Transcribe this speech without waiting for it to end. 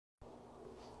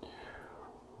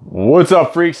What's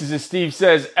up, freaks? This is Steve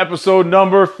Says, episode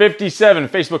number 57.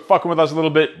 Facebook fucking with us a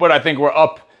little bit, but I think we're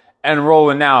up and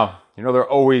rolling now. You know, there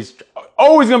always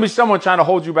going to be someone trying to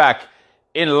hold you back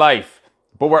in life,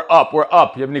 but we're up.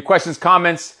 You have any questions,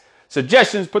 comments,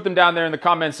 suggestions, put them down there in the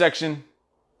comment section.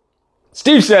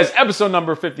 Steve Says, episode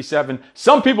number 57.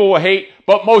 Some people will hate,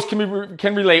 but most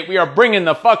can relate. We are bringing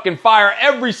the fucking fire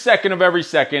every second of every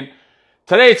second.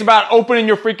 Today, it's about opening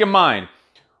your freaking mind.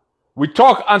 We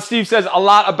talk on Steve Says a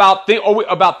lot about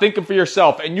thinking for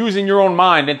yourself and using your own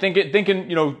mind and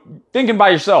thinking by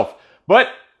yourself. But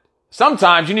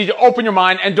sometimes you need to open your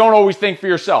mind and don't always think for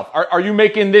yourself. Are you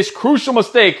making this crucial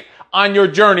mistake on your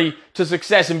journey to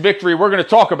success and victory? We're going to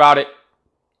talk about it,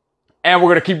 and we're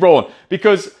going to keep rolling,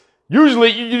 because usually,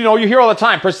 you hear all the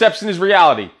time, perception is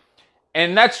reality.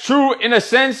 And that's true in a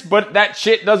sense, but that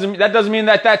doesn't mean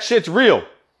that shit's real.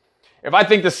 If I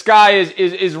think the sky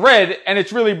is red and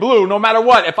it's really blue, no matter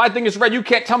what, if I think it's red, you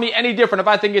can't tell me any different. If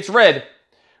I think it's red,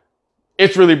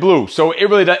 it's really blue. So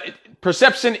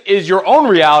perception is your own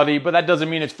reality, but that doesn't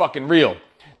mean it's fucking real.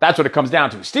 That's what it comes down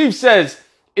to. Steve Says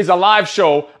is a live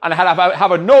show on how to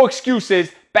have a no excuses,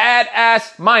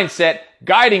 badass mindset,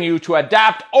 guiding you to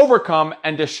adapt, overcome,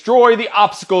 and destroy the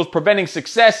obstacles preventing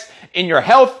success in your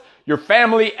health, your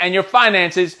family, and your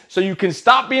finances, so you can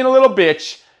stop being a little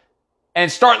bitch and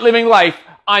start living life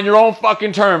on your own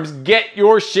fucking terms. Get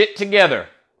your shit together.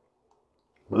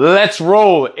 Let's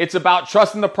roll. It's about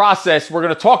trusting the process. We're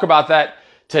going to talk about that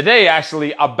today,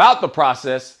 actually, about the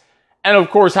process. And of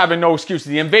course, having no excuses.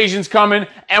 The invasion's coming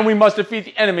and we must defeat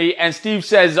the enemy. And Steve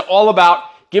Says is all about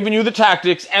giving you the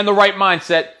tactics and the right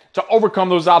mindset to overcome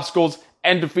those obstacles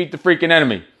and defeat the freaking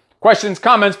enemy. Questions,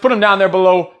 comments, put them down there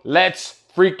below. Let's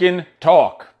freaking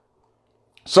talk.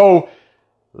 So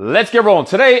let's get rolling.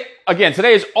 Today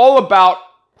is all about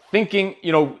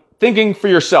thinking for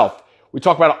yourself. We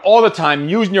talk about it all the time,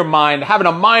 using your mind, having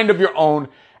a mind of your own,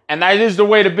 and that is the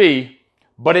way to be,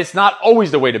 but it's not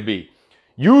always the way to be.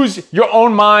 Use your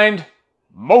own mind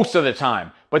most of the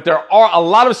time, but there are a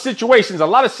lot of situations, a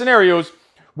lot of scenarios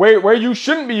where you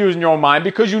shouldn't be using your own mind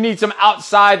because you need an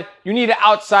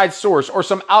outside source or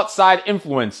some outside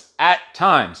influence at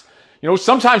times.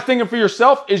 Sometimes thinking for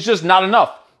yourself is just not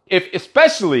enough.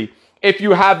 Especially if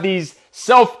you have these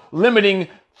self-limiting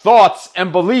thoughts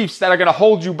and beliefs that are going to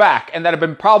hold you back and that have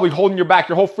been probably holding you back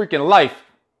your whole freaking life.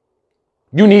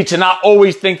 You need to not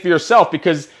always think for yourself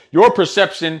because your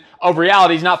perception of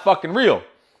reality is not fucking real.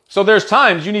 So there's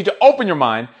times you need to open your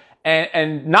mind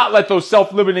and not let those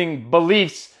self-limiting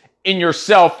beliefs in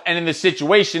yourself and in the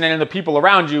situation and in the people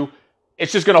around you.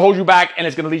 It's just going to hold you back, and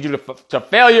it's going to lead you to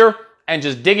failure and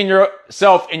just digging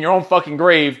yourself in your own fucking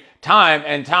grave time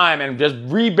and just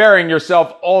reburying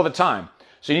yourself all the time.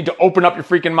 So you need to open up your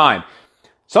freaking mind.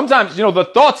 Sometimes, the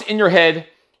thoughts in your head,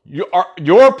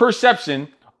 your perception,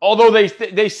 although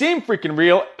they seem freaking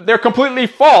real, they're completely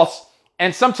false.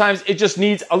 And sometimes it just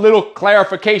needs a little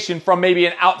clarification from maybe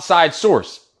an outside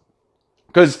source.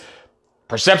 Because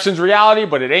perception's reality,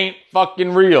 but it ain't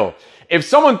fucking real. If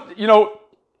someone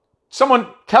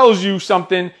tells you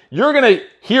something, you're going to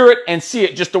hear it and see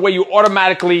it just the way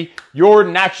your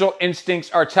natural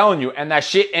instincts are telling you. And that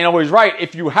shit ain't always right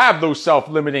if you have those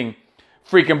self-limiting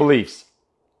freaking beliefs.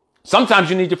 Sometimes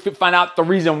you need to find out the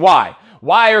reason why.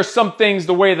 Why are some things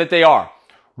the way that they are?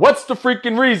 What's the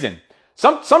freaking reason?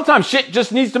 Sometimes shit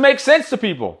just needs to make sense to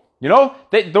people.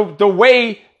 The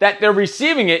way that they're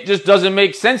receiving it just doesn't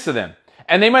make sense to them.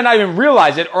 And they might not even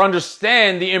realize it or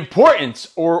understand the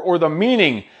importance or the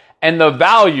meaning and the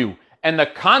value and the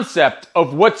concept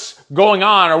of what's going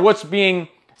on or what's being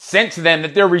sent to them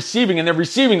that they're receiving, and they're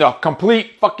receiving the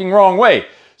complete fucking wrong way.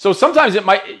 So sometimes it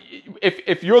might,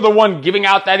 if you're the one giving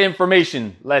out that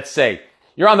information, let's say,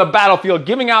 you're on the battlefield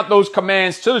giving out those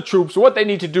commands to the troops, what they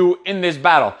need to do in this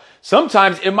battle.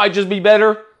 Sometimes it might just be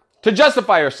better to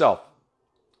justify yourself.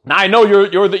 Now I know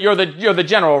you're the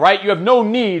general, right? You have no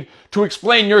need to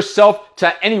explain yourself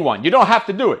to anyone. You don't have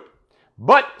to do it.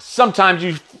 But sometimes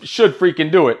you should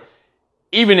freaking do it,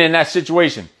 even in that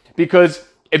situation. Because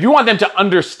if you want them to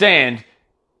understand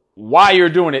why you're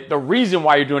doing it, the reason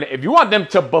why you're doing it, if you want them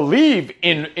to believe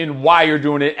in why you're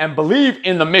doing it and believe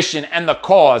in the mission and the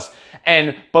cause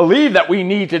and believe that we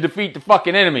need to defeat the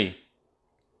fucking enemy,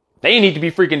 they need to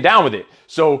be freaking down with it.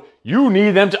 So you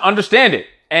need them to understand it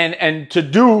and to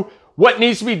do what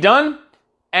needs to be done,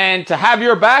 and to have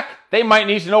your back, they might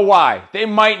need to know why. They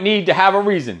might need to have a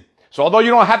reason. So although you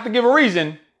don't have to give a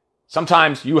reason,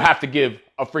 sometimes you have to give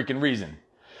a freaking reason.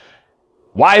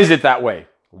 Why is it that way?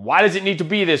 Why does it need to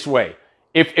be this way?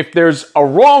 If there's a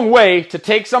wrong way to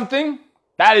take something,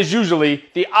 that is usually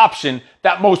the option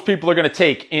that most people are going to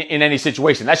take in any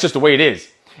situation. That's just the way it is.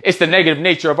 It's the negative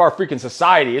nature of our freaking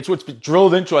society. It's what's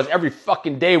drilled into us every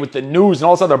fucking day with the news and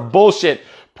all this other bullshit,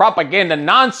 propaganda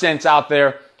nonsense out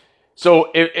there.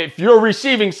 So if you're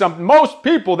receiving something, most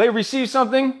people, they receive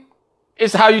something,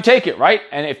 it's how you take it, right?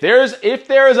 And if there is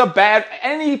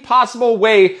any possible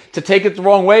way to take it the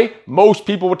wrong way, most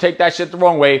people will take that shit the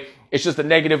wrong way. It's just a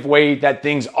negative way that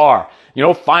things are. You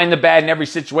know, find the bad in every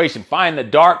situation. Find the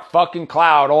dark fucking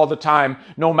cloud all the time,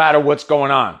 no matter what's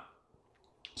going on.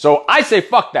 So I say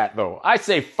fuck that though. I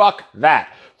say fuck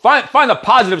that. Find the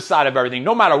positive side of everything,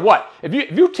 no matter what. If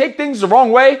you take things the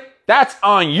wrong way, that's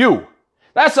on you.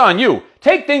 That's on you.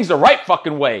 Take things the right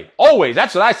fucking way. Always.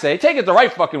 That's what I say. Take it the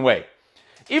right fucking way.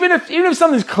 Even if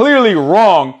something's clearly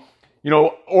wrong, you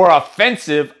know, or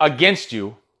offensive against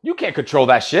you, you can't control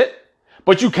that shit.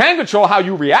 But you can control how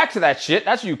you react to that shit.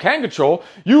 That's what you can control.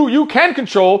 You can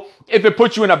control if it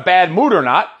puts you in a bad mood or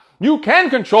not. You can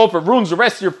control if it ruins the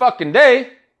rest of your fucking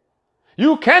day.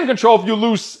 You can control if you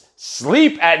lose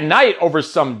sleep at night over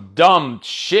some dumb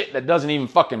shit that doesn't even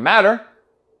fucking matter.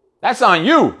 That's on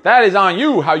you. That is on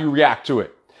you how you react to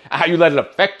it, how you let it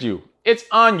affect you. It's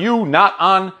on you, not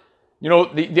on, you know,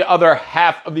 the other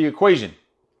half of the equation.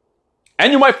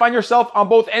 And you might find yourself on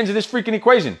both ends of this freaking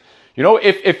equation. You know,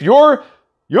 if you're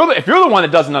the one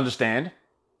that doesn't understand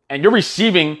and you're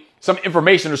receiving some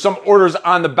information or some orders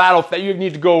on the battle that you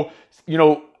need to go, you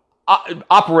know,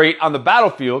 operate on the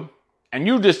battlefield, and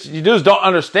you just don't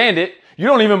understand it. You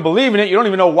don't even believe in it. You don't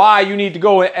even know why you need to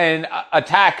go and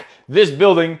attack this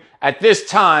building at this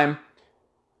time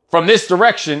from this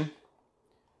direction.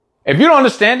 If you don't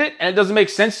understand it and it doesn't make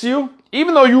sense to you,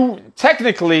 even though you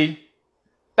technically,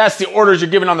 that's the orders you're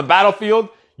given on the battlefield,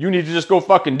 you need to just go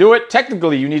fucking do it.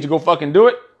 Technically, you need to go fucking do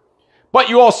it. But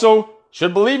you also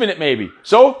should believe in it maybe.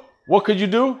 So what could you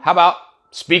do? How about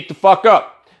speak the fuck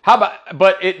up?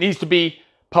 But it needs to be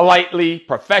politely,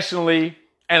 professionally,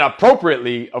 and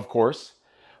appropriately, of course.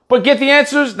 But get the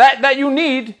answers that you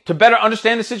need to better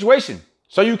understand the situation.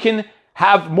 So you can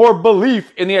have more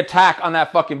belief in the attack on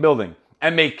that fucking building.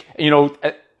 And make, you know,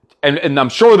 and I'm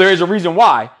sure there is a reason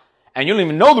why. And you don't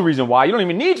even know the reason why. You don't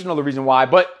even need to know the reason why.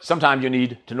 But sometimes you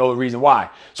need to know the reason why.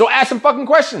 So ask some fucking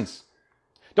questions.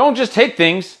 Don't just take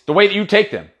things the way that you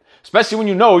take them. Especially when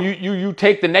you know you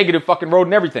take the negative fucking road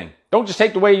and everything. Don't just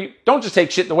take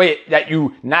shit the way that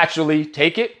you naturally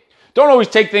take it. Don't always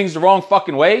take things the wrong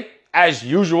fucking way, as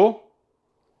usual.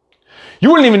 You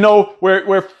wouldn't even know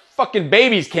where fucking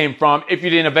babies came from if you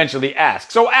didn't eventually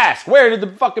ask. So ask, where did the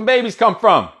fucking babies come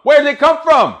from? Where did they come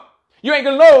from? You ain't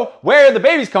gonna know where the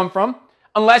babies come from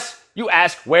unless you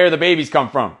ask where the babies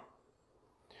come from.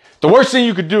 The worst thing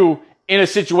you could do in a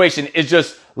situation is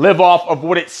just live off of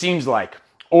what it seems like,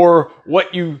 or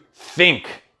what you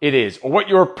think it is, or what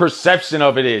your perception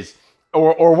of it is,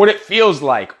 or what it feels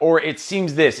like, or it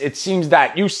seems this, it seems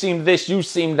that, you seem this, you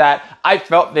seem that, I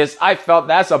felt this, I felt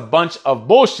that's a bunch of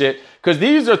bullshit, because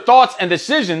these are thoughts and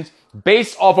decisions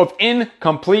based off of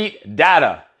incomplete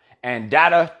data, and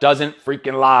data doesn't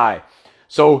freaking lie.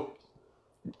 So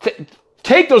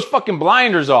take those fucking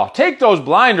blinders off. Take those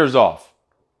blinders off.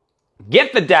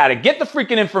 Get the data, get the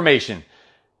freaking information,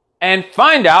 and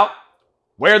find out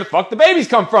where the fuck the babies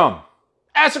come from.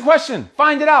 Ask a question,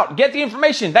 find it out, get the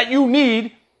information that you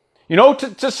need, you know,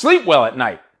 to sleep well at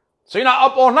night. So you're not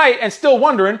up all night and still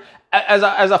wondering, as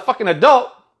a fucking adult,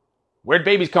 where'd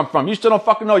babies come from? You still don't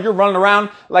fucking know. You're running around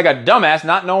like a dumbass,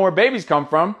 not knowing where babies come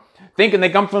from, thinking they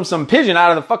come from some pigeon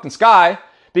out of the fucking sky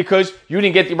because you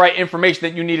didn't get the right information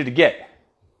that you needed to get.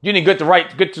 You didn't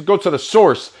get to go to the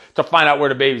source to find out where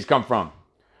the babies come from,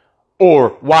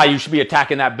 or why you should be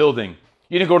attacking that building.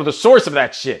 You didn't go to the source of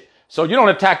that shit. So you don't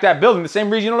attack that building the same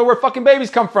reason you don't know where fucking babies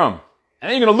come from. And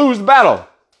then you're going to lose the battle.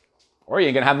 Or you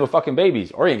ain't going to have no fucking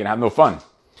babies. Or you ain't going to have no fun.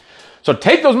 So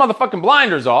take those motherfucking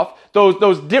blinders off.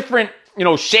 Those different, you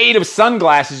know, shade of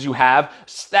sunglasses you have.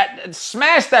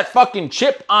 Smash that fucking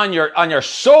chip on your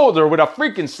shoulder with a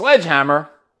freaking sledgehammer.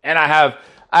 And I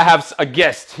have a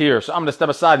guest here. So I'm going to step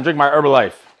aside and drink my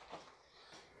Herbalife.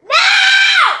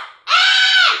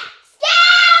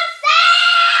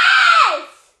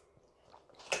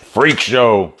 Freak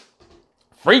show.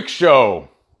 Freak show.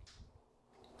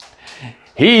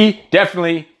 He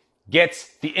definitely gets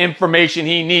the information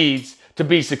he needs to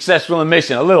be successful in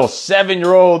mission. A little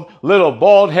 7-year-old, little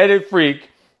bald-headed freak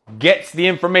gets the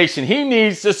information he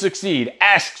needs to succeed.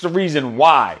 Asks the reason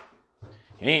why.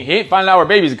 He ain't finding out where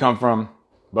babies come from,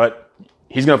 but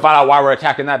he's going to find out why we're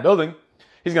attacking that building.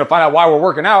 He's going to find out why we're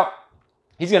working out.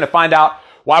 He's going to find out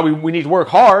why we need to work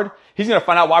hard. He's going to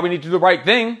find out why we need to do the right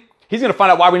thing. He's going to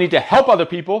find out why we need to help other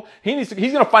people. He's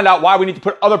going to find out why we need to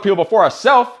put other people before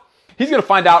ourselves. He's going to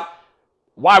find out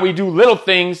why we do little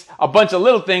things, a bunch of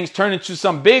little things turn into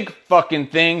some big fucking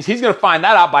things. He's going to find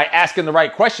that out by asking the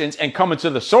right questions and coming to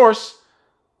the source.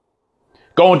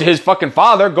 Going to his fucking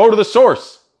father, go to the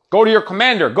source. Go to your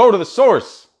commander, go to the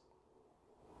source.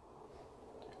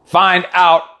 Find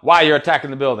out why you're attacking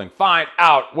the building. Find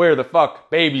out where the fuck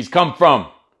babies come from.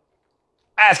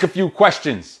 Ask a few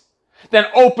questions. Then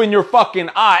open your fucking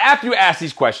eye. After you ask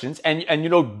these questions, and you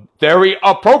know, very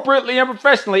appropriately and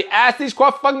professionally, ask these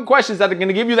fucking questions that are going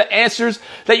to give you the answers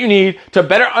that you need to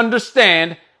better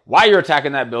understand why you're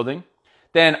attacking that building.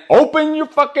 Then open your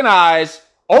fucking eyes,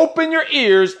 open your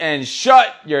ears, and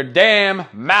shut your damn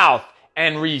mouth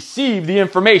and receive the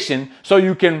information so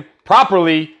you can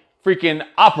properly freaking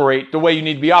operate the way you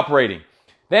need to be operating.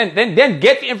 Then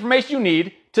get the information you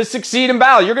need to succeed in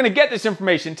battle. You're going to get this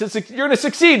information you're going to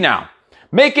succeed now.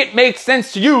 Make it make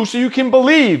sense to you so you can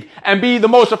believe and be the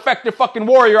most effective fucking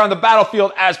warrior on the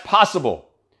battlefield as possible.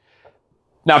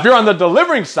 Now, if you're on the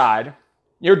delivering side,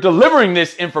 you're delivering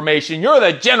this information. You're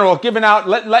the general giving out,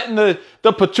 letting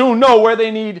the platoon know where they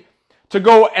need to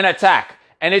go and attack.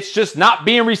 And it's just not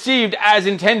being received as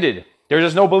intended. There's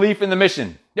just no belief in the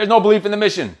mission. There's no belief in the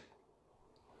mission.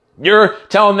 You're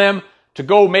telling them to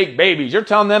go make babies. You're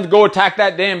telling them to go attack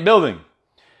that damn building.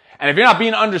 And if you're not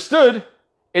being understood,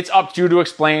 it's up to you to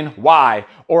explain why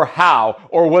or how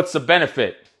or what's the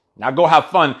benefit. Now go have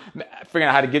fun figuring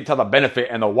out how to tell the benefit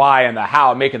and the why and the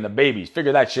how making the babies.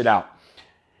 Figure that shit out.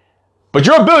 But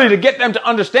your ability to get them to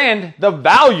understand the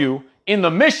value in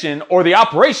the mission or the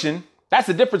operation, that's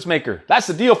the difference maker. That's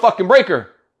the deal fucking breaker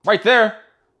right there.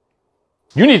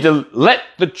 You need to let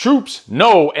the troops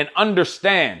know and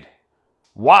understand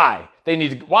why we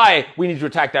need to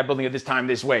attack that building at this time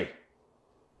this way.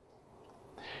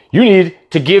 You need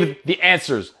to give the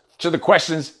answers to the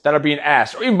questions that are being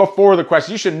asked, or even before the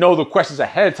questions. You should know the questions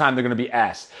ahead of time they're going to be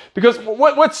asked. Because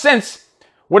what sense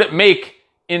would it make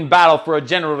in battle for a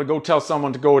general to go tell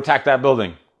someone to go attack that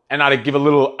building and not to give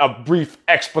a brief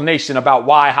explanation about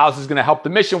how this is going to help the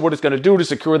mission, what it's going to do to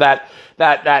secure that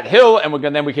hill,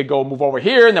 and then we could go move over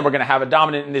here, and then we're going to have a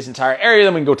dominant in this entire area,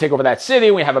 then we can go take over that city,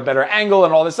 and we have a better angle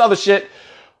and all this other shit.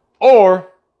 Or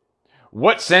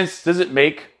what sense does it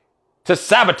make to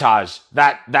sabotage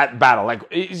that battle? Like,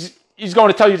 he's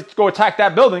going to tell you to go attack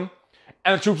that building,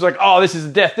 and the troops are like, oh, this is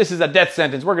a death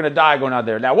sentence, we're going to die going out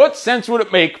there. Now, what sense would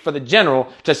it make for the general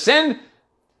to send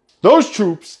those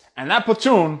troops and that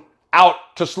platoon out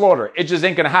to slaughter? It just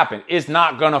ain't going to happen. It's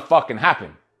not going to fucking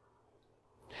happen.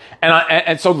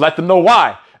 And so let them know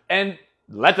why, and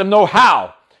let them know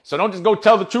how. So don't just go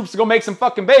tell the troops to go make some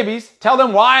fucking babies. Tell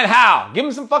them why and how. Give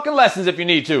them some fucking lessons if you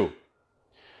need to.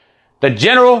 The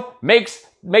general makes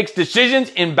decisions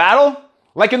in battle.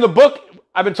 Like in the book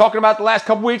I've been talking about the last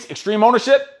couple weeks, Extreme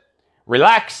Ownership.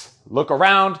 Relax, look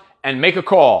around, and make a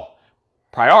call.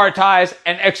 Prioritize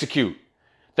and execute.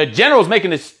 The general's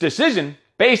making this decision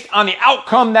based on the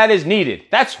outcome that is needed.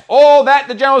 That's all that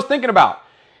the general's thinking about.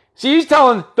 See, he's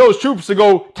telling those troops to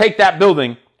go take that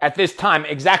building at this time,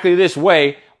 exactly this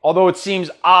way, although it seems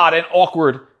odd and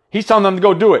awkward. He's telling them to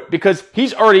go do it because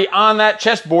he's already on that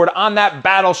chessboard, on that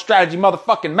battle strategy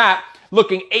motherfucking map,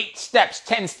 looking 8 steps,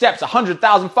 10 steps,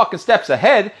 100,000 fucking steps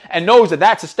ahead, and knows that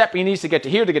that's a step he needs to get to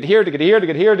here, to get here, to get here, to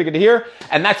get here, to get here,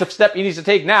 and that's a step he needs to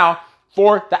take now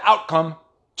for the outcome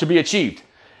to be achieved.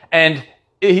 And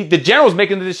the general's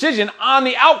making the decision on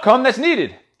the outcome that's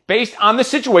needed, based on the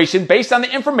situation, based on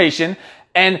the information,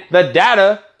 and the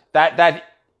data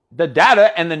the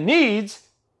data and the needs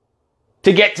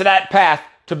to get to that path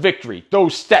to victory,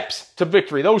 those steps to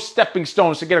victory, those stepping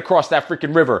stones to get across that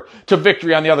freaking river to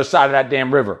victory on the other side of that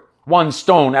damn river. One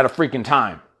stone at a freaking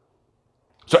time.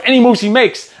 So any moves he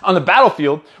makes on the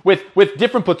battlefield with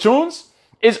different platoons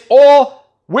is all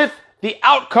with the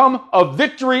outcome of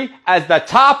victory as the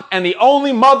top and the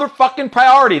only motherfucking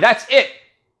priority. That's it.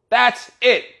 That's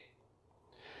it.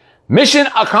 Mission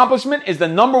accomplishment is the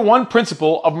number one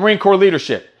principle of Marine Corps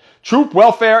leadership. Troop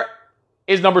welfare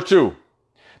is number 2.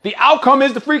 The outcome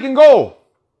is the freaking goal.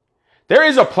 There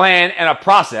is a plan and a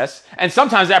process, and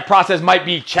sometimes that process might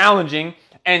be challenging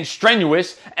and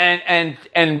strenuous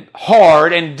and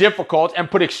hard and difficult and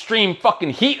put extreme fucking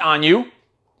heat on you.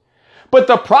 But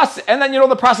the process, and then,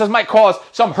 the process might cause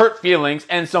some hurt feelings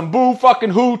and some boo fucking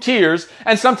who tears,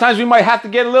 and sometimes we might have to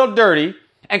get a little dirty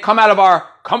and come out of our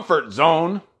comfort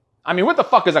zone. I mean, what the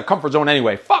fuck is a comfort zone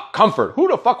anyway? Fuck comfort. Who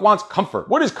the fuck wants comfort?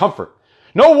 What is comfort?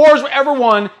 No wars were ever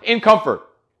won in comfort.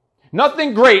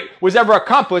 Nothing great was ever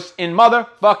accomplished in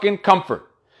motherfucking comfort.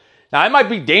 Now, it might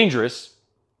be dangerous.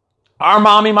 Our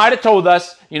mommy might have told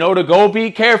us, to go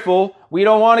be careful. We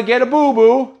don't want to get a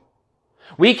boo-boo.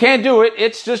 We can't do it.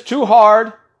 It's just too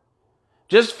hard.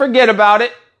 Just forget about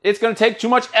it. It's going to take too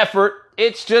much effort.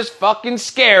 It's just fucking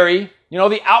scary. You know,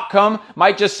 the outcome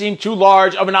might just seem too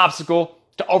large of an obstacle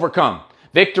to overcome.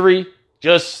 Victory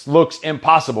just looks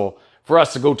impossible for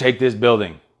us to go take this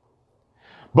building.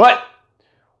 But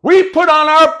we put on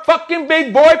our fucking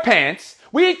big boy pants.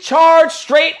 We charge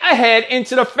straight ahead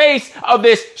into the face of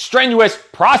this strenuous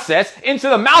process, into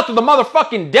the mouth of the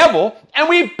motherfucking devil, and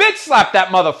we bitch slap that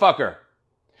motherfucker.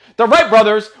 The Wright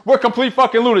brothers were complete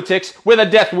fucking lunatics with a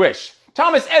death wish.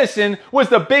 Thomas Edison was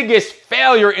the biggest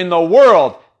failure in the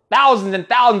world. Thousands and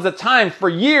thousands of times for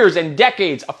years and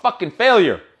decades, a fucking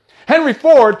failure. Henry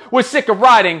Ford was sick of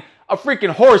riding a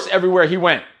freaking horse everywhere he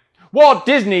went. Walt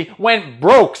Disney went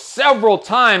broke several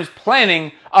times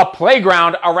planning a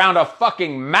playground around a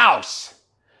fucking mouse.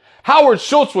 Howard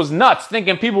Schultz was nuts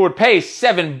thinking people would pay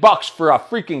 $7 for a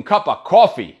freaking cup of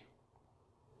coffee.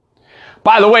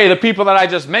 By the way, the people that I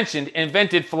just mentioned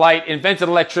invented flight, invented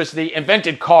electricity,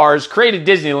 invented cars, created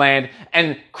Disneyland,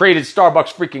 and created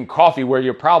Starbucks freaking coffee where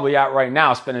you're probably at right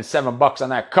now spending $7 on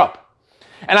that cup.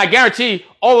 And I guarantee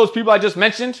all those people I just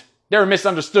mentioned, they were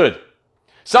misunderstood.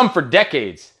 Some for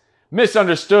decades.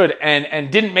 Misunderstood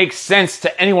and didn't make sense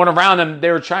to anyone around them. They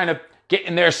were trying to get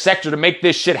in their sector to make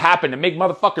this shit happen, to make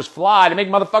motherfuckers fly, to make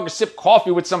motherfuckers sip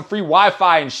coffee with some free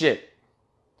Wi-Fi and shit.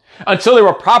 Until they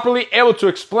were properly able to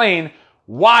explain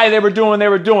why they were doing what they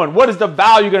were doing. What is the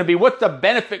value going to be? What's the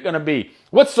benefit going to be?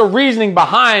 What's the reasoning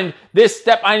behind this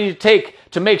step I need to take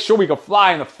to make sure we can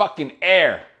fly in the fucking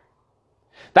air?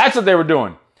 That's what they were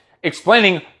doing.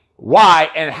 Explaining why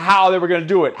and how they were going to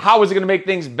do it. How is it going to make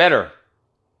things better?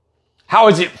 How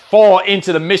does it fall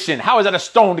into the mission? How is that a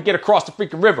stone to get across the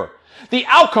freaking river? The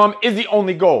outcome is the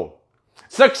only goal.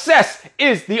 Success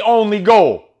is the only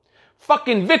goal.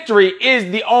 Fucking victory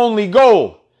is the only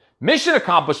goal. Mission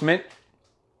accomplishment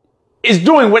is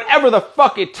doing whatever the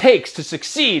fuck it takes to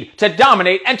succeed, to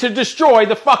dominate, and to destroy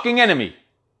the fucking enemy.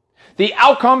 The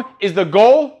outcome is the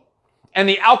goal, and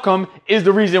the outcome is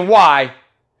the reason why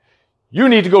you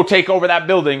need to go take over that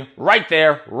building right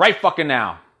there, right fucking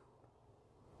now.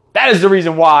 That is the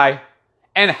reason why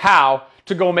and how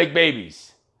to go make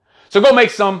babies. So go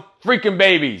make some freaking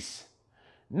babies.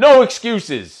 No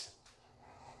excuses.